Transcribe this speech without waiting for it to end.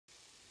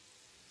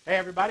Hey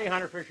everybody,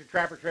 Hunter Fisher,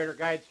 Trapper, Trader,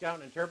 Guide, Scout,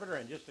 and Interpreter,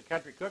 and just a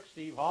country cook,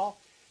 Steve Hall,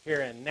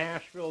 here in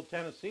Nashville,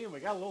 Tennessee. And we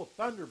got a little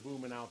thunder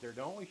booming out there,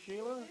 don't we,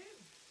 Sheila?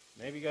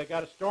 Maybe you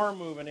got a storm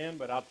moving in,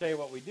 but I'll tell you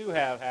what we do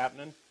have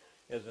happening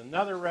is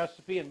another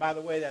recipe. And by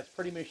the way, that's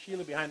Pretty Miss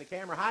Sheila behind the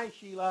camera. Hi,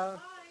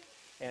 Sheila.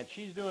 Hi. And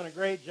she's doing a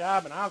great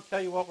job. And I'll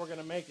tell you what we're going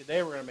to make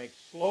today. We're going to make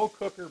slow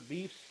cooker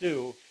beef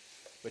stew.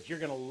 But you're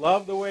going to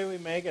love the way we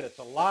make it. It's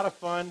a lot of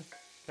fun.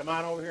 Come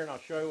on over here and I'll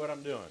show you what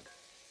I'm doing.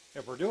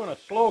 If we're doing a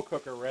slow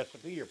cooker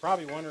recipe, you're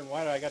probably wondering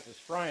why I got this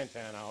frying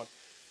pan out.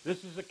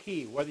 This is a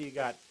key. Whether you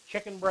got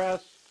chicken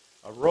breasts,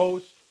 a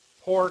roast,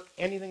 pork,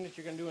 anything that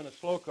you're going to do in a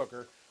slow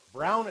cooker,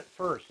 brown it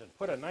first and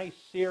put a nice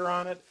sear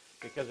on it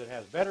because it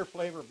has better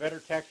flavor, better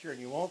texture,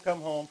 and you won't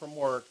come home from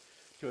work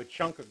to a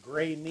chunk of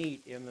gray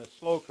meat in the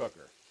slow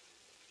cooker.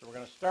 So we're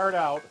going to start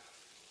out.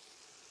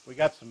 We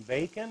got some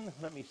bacon.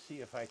 Let me see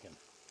if I can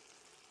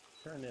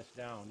turn this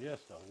down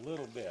just a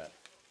little bit.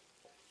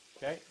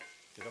 Okay?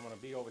 Because I'm going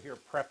to be over here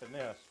prepping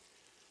this.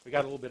 We got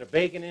a little bit of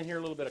bacon in here, a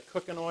little bit of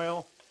cooking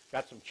oil.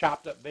 Got some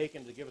chopped up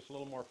bacon to give us a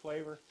little more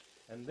flavor.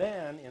 And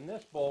then in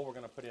this bowl, we're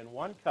going to put in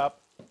 1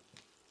 cup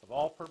of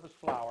all-purpose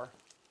flour.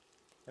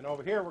 And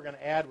over here, we're going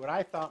to add what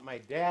I thought my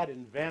dad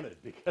invented.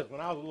 Because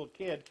when I was a little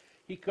kid,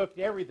 he cooked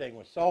everything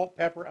with salt,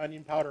 pepper,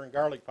 onion powder, and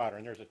garlic powder.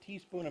 And there's a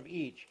teaspoon of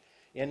each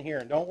in here.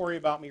 And don't worry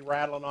about me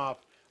rattling off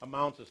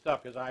amounts of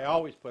stuff, because I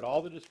always put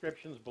all the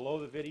descriptions below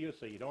the video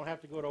so you don't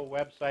have to go to a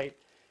website.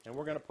 And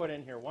we're going to put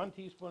in here 1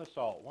 teaspoon of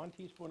salt, 1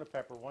 teaspoon of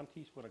pepper, 1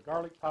 teaspoon of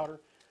garlic powder,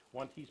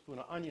 1 teaspoon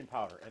of onion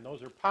powder. And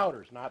those are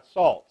powders, not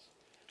salts.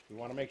 We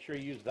want to make sure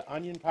you use the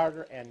onion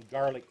powder and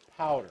garlic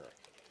powder.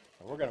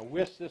 And we're going to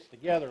whisk this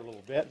together a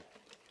little bit,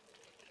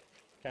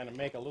 kind of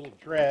make a little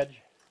dredge.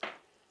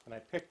 And I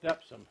picked up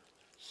some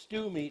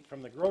stew meat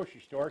from the grocery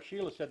store.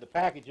 Sheila said the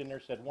package in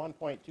there said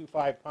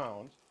 1.25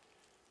 pounds.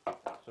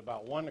 It's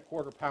about 1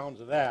 1/4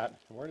 pounds of that.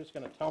 And we're just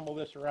going to tumble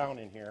this around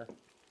in here.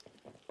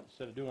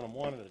 Instead of doing them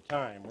one at a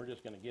time, we're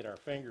just going to get our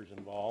fingers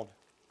involved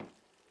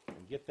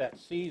and get that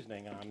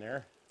seasoning on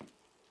there.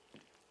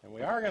 And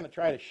we are going to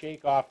try to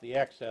shake off the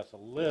excess a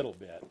little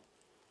bit.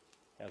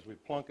 As we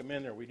plunk them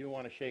in there, we do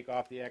want to shake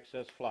off the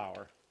excess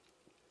flour.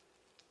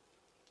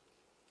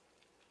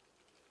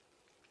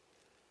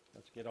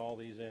 Let's get all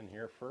these in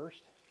here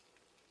first.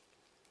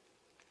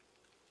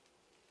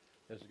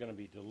 This is going to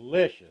be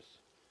delicious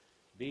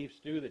beef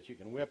stew that you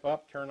can whip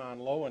up, turn on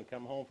low, and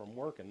come home from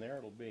work, and there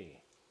it'll be.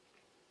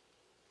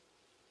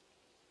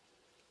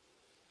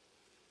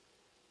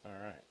 All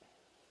right.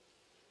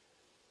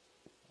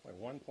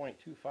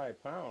 1.25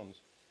 pounds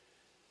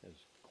is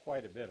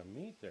quite a bit of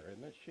meat there,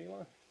 isn't it,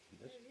 Sheila?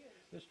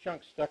 This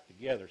chunk's stuck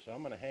together, so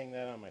I'm going to hang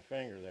that on my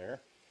finger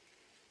there.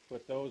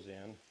 Put those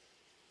in.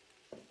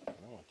 And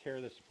I'm going to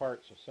tear this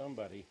apart so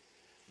somebody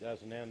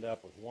doesn't end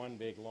up with one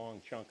big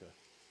long chunk of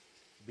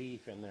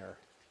beef in their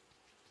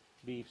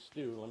beef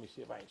stew. Let me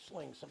see if I can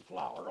sling some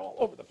flour all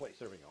over the place.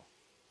 There we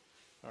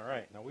go. All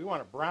right. Now we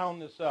want to brown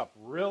this up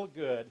real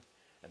good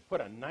and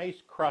put a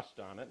nice crust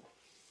on it.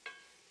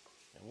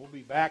 And we'll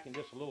be back in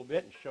just a little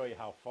bit and show you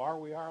how far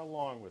we are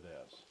along with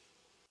this.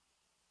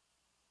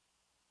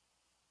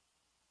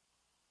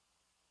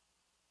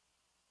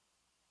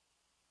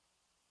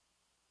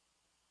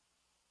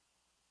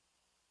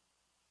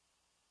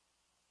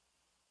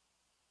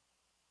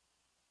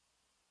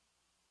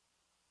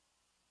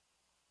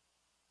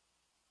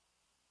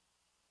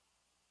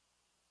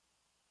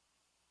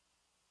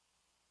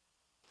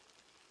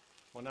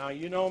 Well, now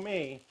you know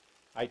me.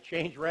 I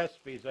change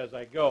recipes as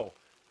I go.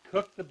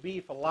 Cook the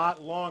beef a lot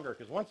longer,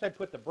 because once I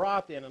put the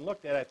broth in and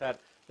looked at it, I thought,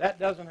 that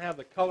doesn't have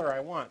the color I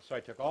want. So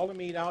I took all the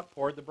meat out,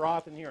 poured the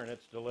broth in here, and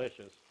it's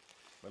delicious.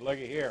 But look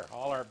at here.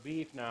 All our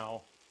beef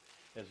now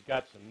has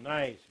got some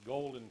nice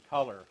golden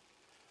color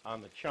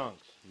on the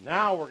chunks.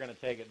 Now we're going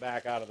to take it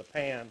back out of the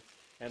pan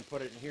and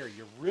put it in here.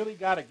 You really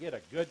got to get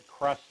a good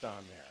crust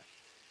on there.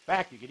 In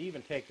fact, you could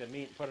even take the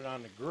meat and put it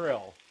on the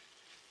grill.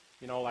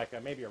 You know, like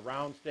maybe a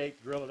round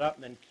steak, grill it up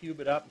and then cube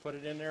it up and put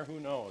it in there.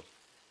 Who knows?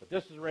 But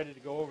this is ready to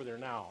go over there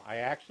now. I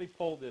actually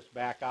pulled this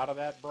back out of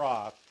that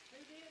broth. Who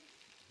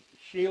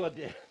did? Sheila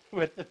did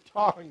with the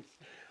tongs.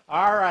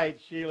 All right,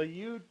 Sheila.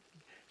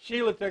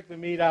 Sheila took the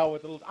meat out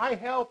with a little. I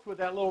helped with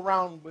that little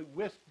round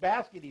whisk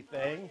baskety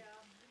thing. Oh,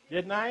 yeah.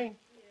 Didn't I?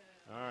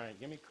 Yeah. All right.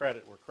 Give me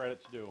credit where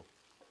credit's due.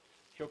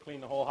 She'll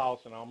clean the whole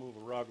house and I'll move a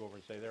rug over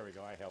and say, there we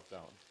go, I helped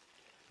out.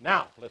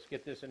 Now, let's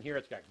get this in here.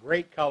 It's got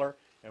great color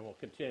and we'll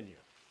continue.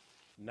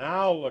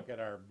 Now look at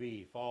our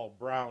beef, all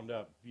browned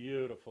up,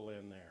 beautiful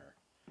in there.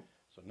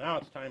 So now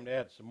it's time to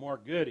add some more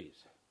goodies.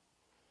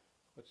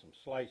 Put some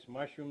sliced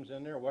mushrooms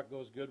in there. What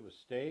goes good with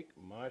steak?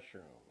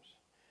 Mushrooms.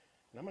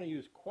 And I'm going to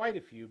use quite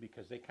a few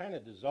because they kind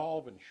of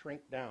dissolve and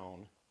shrink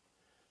down.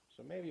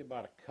 So maybe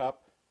about a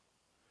cup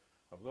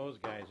of those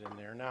guys in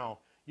there. Now,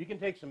 you can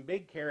take some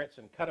big carrots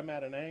and cut them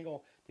at an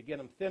angle to get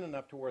them thin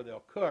enough to where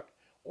they'll cook.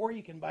 Or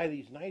you can buy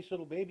these nice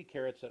little baby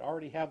carrots that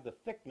already have the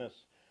thickness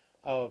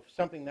of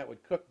something that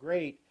would cook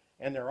great,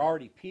 and they're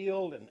already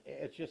peeled, and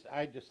it's just,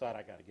 I just thought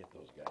I got to get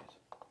those guys.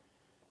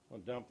 We'll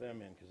dump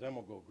them in because them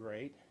will go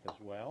great as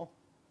well.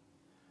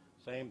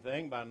 Same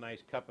thing, about a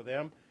nice cup of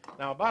them.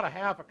 Now about a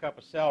half a cup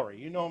of celery.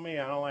 You know me,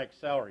 I don't like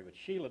celery, but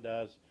Sheila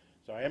does.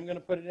 So I am going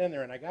to put it in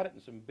there, and I got it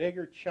in some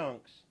bigger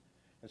chunks.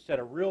 Instead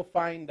of real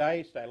fine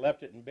diced, I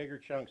left it in bigger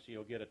chunks so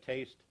you'll get a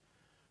taste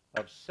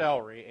of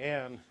celery.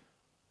 And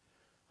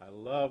I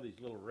love these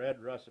little red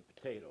russet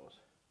potatoes.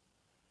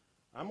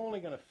 I'm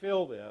only going to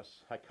fill this.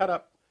 I cut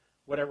up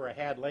whatever I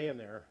had laying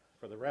there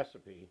for the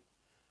recipe.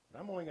 But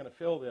I'm only going to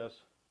fill this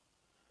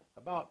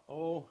about,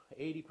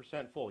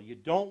 80% full. You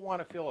don't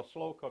want to fill a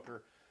slow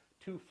cooker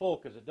too full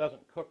because it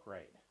doesn't cook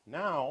right.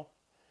 Now,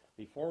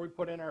 before we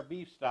put in our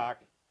beef stock,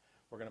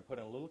 we're going to put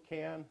in a little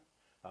can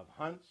of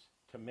Hunt's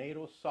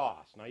tomato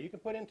sauce. Now, you can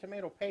put in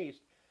tomato paste,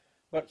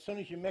 but as soon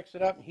as you mix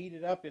it up and heat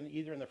it up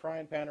either in the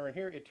frying pan or in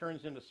here, it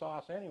turns into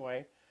sauce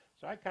anyway.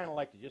 So I kind of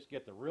like to just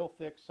get the real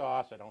thick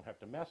sauce. I don't have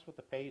to mess with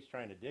the paste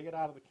trying to dig it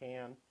out of the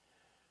can.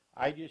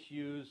 I just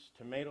use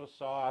tomato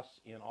sauce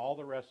in all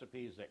the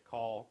recipes that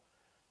call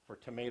for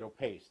tomato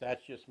paste.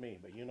 That's just me,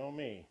 but you know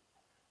me.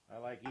 I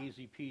like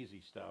easy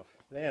peasy stuff.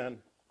 Then,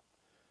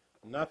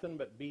 nothing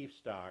but beef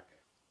stock.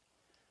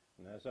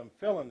 And as I'm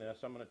filling this,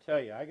 I'm going to tell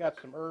you, I got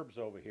some herbs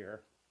over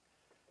here.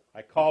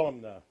 I call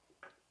them the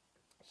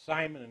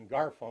Simon and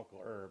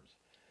Garfunkel herbs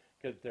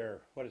because they're,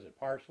 what is it,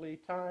 parsley,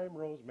 thyme,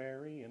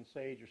 rosemary, and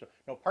sage or something.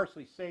 No,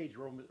 parsley, sage,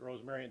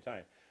 rosemary, and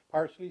thyme.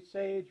 Parsley,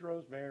 sage,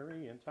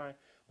 rosemary, and thyme.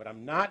 But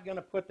I'm not going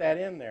to put that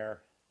in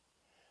there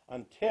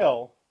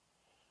until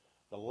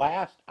the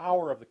last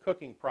hour of the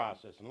cooking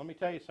process. And let me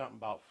tell you something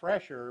about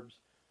fresh herbs.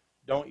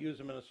 Don't use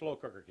them in a slow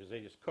cooker because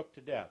they just cook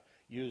to death.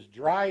 Use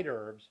dried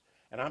herbs.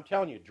 And I'm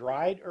telling you,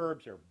 dried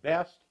herbs are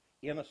best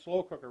in a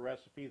slow cooker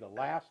recipe the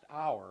last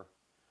hour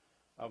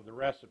of the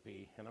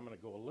recipe. And I'm going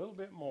to go a little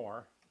bit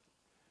more.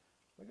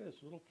 Look at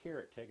this little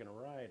carrot taking a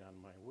ride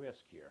on my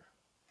whisk here.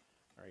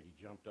 All right,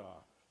 he jumped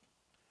off.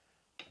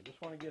 I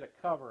just want to get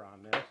a cover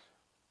on this.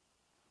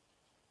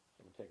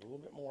 I'm going to take a little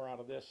bit more out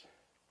of this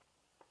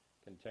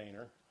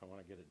container. I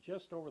want to get it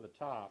just over the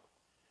top.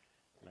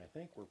 And I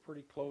think we're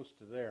pretty close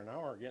to there.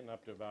 Now we're getting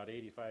up to about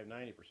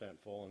 85-90%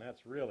 full, and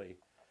that's really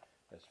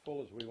as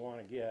full as we want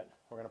to get.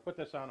 We're going to put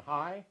this on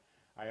high.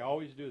 I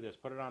always do this.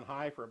 Put it on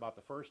high for about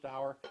the first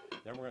hour.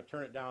 Then we're going to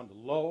turn it down to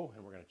low,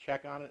 and we're going to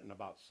check on it in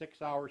about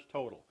 6 hours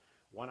total.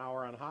 1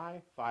 hour on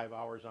high, 5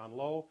 hours on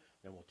low.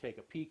 Then we'll take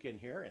a peek in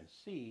here and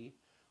see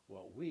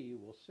what we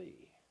will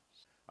see.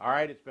 All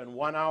right, it's been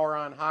 1 hour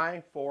on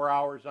high, 4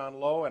 hours on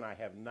low, and I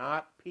have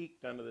not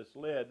peeked under this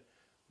lid,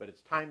 but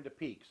it's time to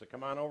peek. So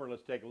come on over,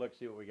 let's take a look,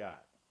 see what we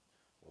got.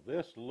 Well,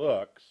 this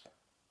looks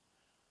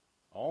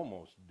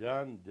almost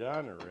done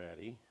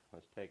already.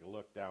 Let's take a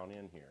look down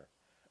in here.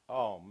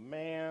 Oh,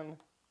 man.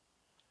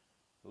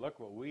 Look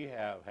what we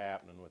have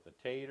happening with the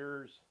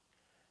taters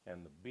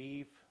and the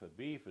beef. The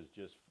beef is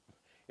just,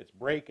 it's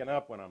breaking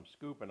up when I'm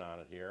scooping on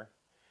it here.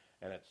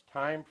 And it's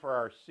time for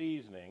our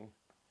seasoning.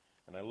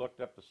 And I looked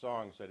up the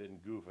song so I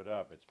didn't goof it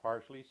up. It's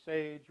parsley,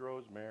 sage,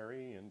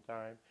 rosemary, and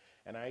thyme.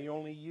 And I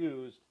only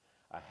used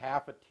a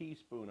half a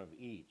teaspoon of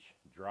each.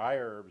 Dry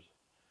herbs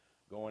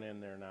going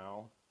in there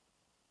now.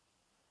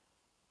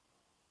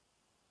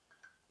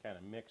 Kind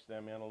of mix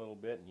them in a little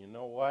bit. And you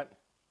know what?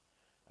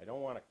 I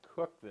don't want to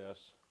cook this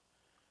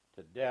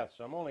to death,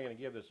 so I'm only going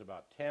to give this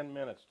about 10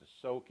 minutes to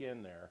soak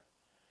in there.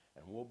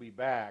 And we'll be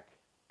back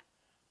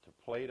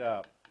to plate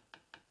up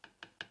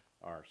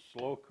our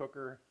slow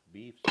cooker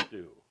beef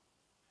stew.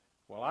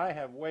 Well, I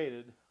have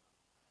waited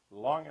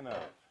long enough.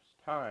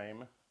 It's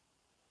time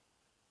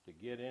to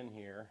get in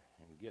here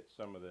and get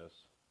some of this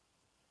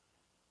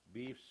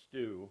beef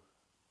stew.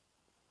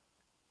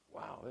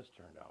 Wow, this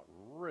turned out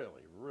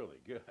really, really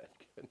good.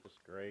 Goodness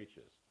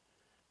gracious.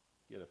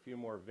 Get a few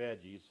more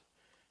veggies.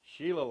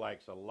 Sheila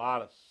likes a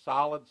lot of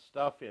solid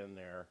stuff in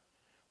there.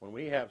 When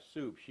we have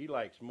soup, she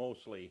likes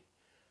mostly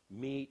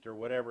meat or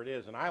whatever it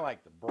is, and I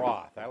like the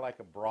broth. I like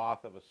a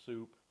broth of a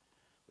soup,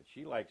 but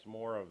she likes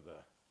more of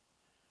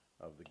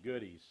the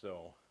goodies.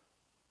 So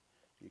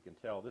you can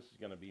tell this is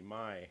going to be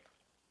my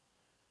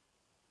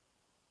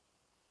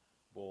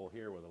bowl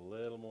here with a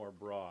little more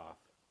broth.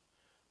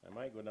 I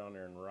might go down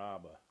there and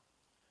rob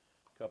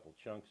a couple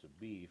chunks of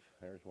beef.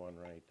 There's one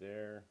right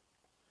there.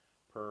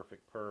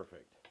 Perfect,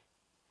 perfect.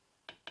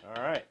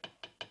 All right,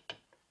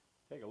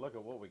 take a look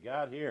at what we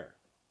got here.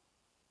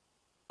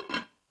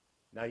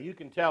 Now you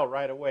can tell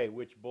right away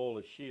which bowl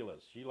is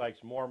Sheila's. She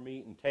likes more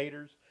meat and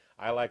taters.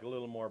 I like a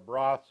little more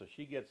broth, so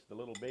she gets the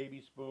little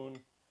baby spoon,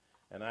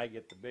 and I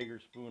get the bigger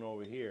spoon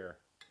over here.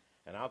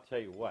 And I'll tell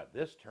you what,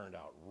 this turned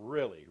out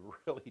really,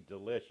 really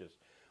delicious.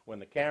 When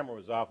the camera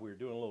was off, we were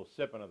doing a little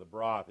sipping of the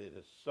broth. It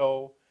is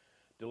so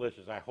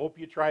delicious. I hope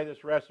you try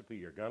this recipe.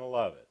 You're going to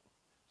love it.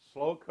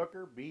 Slow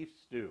cooker beef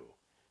stew.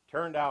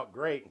 Turned out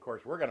great. Of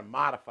course, we're going to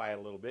modify it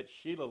a little bit.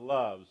 Sheila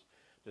loves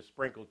to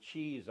sprinkle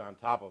cheese on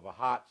top of a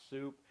hot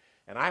soup.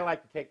 And I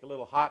like to take the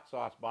little hot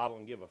sauce bottle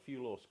and give a few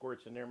little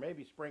squirts in there.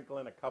 Maybe sprinkle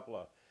in a couple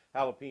of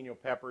jalapeno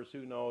peppers,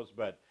 who knows.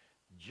 But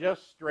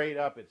just straight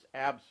up, it's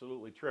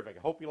absolutely terrific.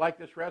 I hope you like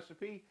this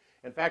recipe.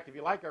 In fact, if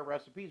you like our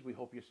recipes, we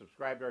hope you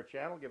subscribe to our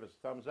channel. Give us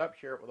a thumbs up.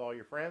 Share it with all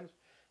your friends.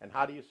 And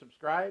how do you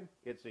subscribe?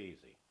 It's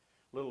easy.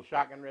 Little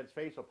Shotgun Red's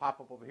face will pop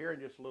up over here in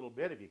just a little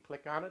bit. If you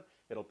click on it,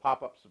 it'll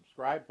pop up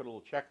subscribe, put a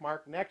little check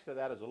mark. Next to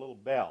that is a little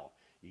bell.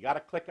 You got to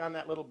click on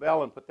that little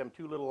bell and put them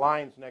 2 little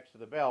lines next to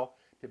the bell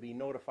to be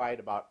notified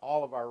about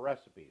all of our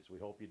recipes. We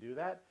hope you do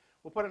that.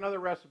 We'll put another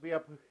recipe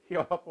up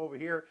over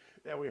here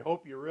that we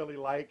hope you really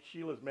like.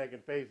 Sheila's making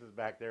faces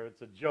back there.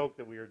 It's a joke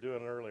that we were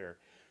doing earlier.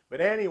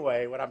 But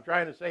anyway, what I'm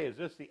trying to say is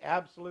this the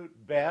absolute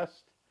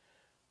best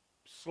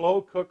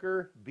slow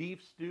cooker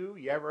beef stew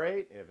you ever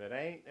ate? If it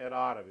ain't, it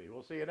ought to be.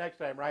 We'll see you next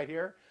time right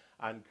here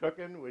on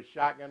Cooking with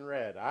Shotgun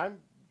Red. I'm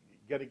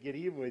going to get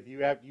even with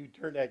you after you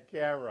turn that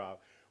camera off.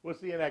 We'll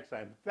see you next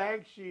time.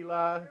 Thanks,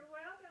 Sheila. You're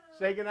welcome.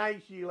 Say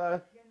goodnight,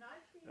 Sheila. Good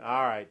night, Sheila.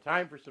 All right,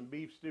 time for some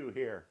beef stew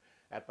here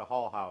at the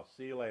Hall House.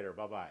 See you later.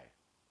 Bye-bye.